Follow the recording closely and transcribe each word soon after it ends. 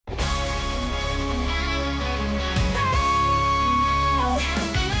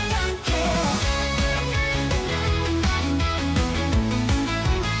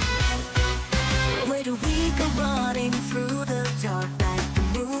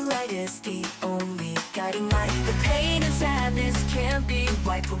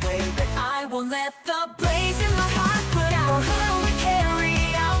light the way that I won't let the blaze in my heart put out. For who will carry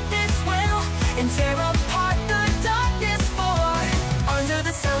out this will and tear apart the darkness for? Under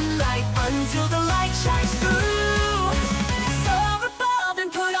the sunlight, until the light shines through. Soar above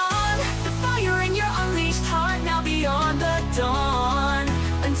and put on the fire in your unleashed heart. Now beyond the dawn,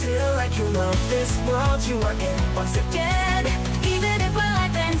 until I can love this world you are in once again. Even if my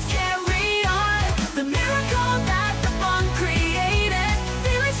life ends, carry on the miracle that the bond created.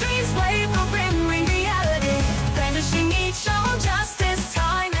 Feeling streams wavering in reality, vanishing each own justice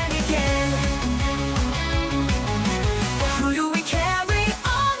time and again. Who do we carry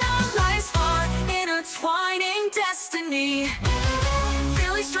on our lives for? Intertwining destiny.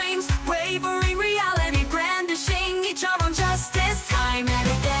 Feeling streams wavering reality, brandishing each our own justice time and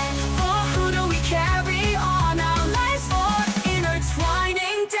again. For who do we carry on our lives for?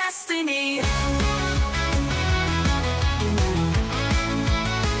 Intertwining destiny.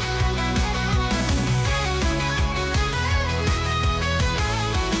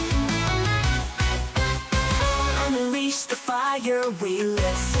 Unleash the fire we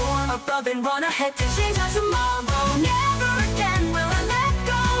lit. Soar above and run ahead to change our tomorrow. Never again will I let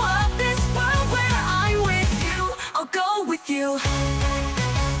go of this world where I'm with you. I'll go with you.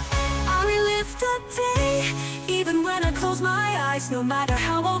 I'll relive the day, even when I close my eyes. No matter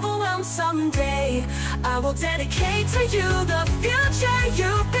how overwhelmed someday, I will dedicate to you the future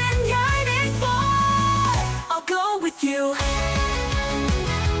you've been yearning for. I'll go with you.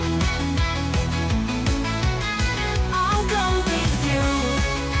 I'll go with you.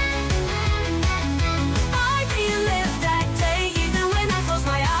 I relive that day, even when I close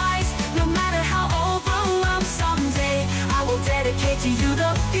my eyes. No matter how overwhelmed someday, I will dedicate to you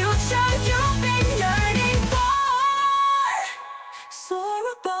the future you've been yearning for. Soar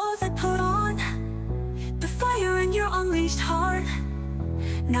above and put on the fire in your unleashed heart.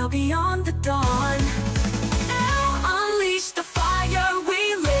 Now beyond the dawn, now unleash the fire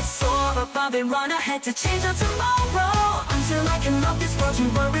we lit. Soar above and run ahead to change our tomorrow. Until I can love this world you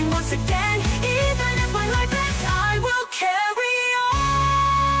were in once again. Even if my life ends, I will carry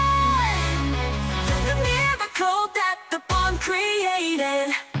on the miracle that the bond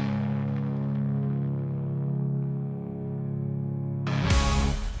created.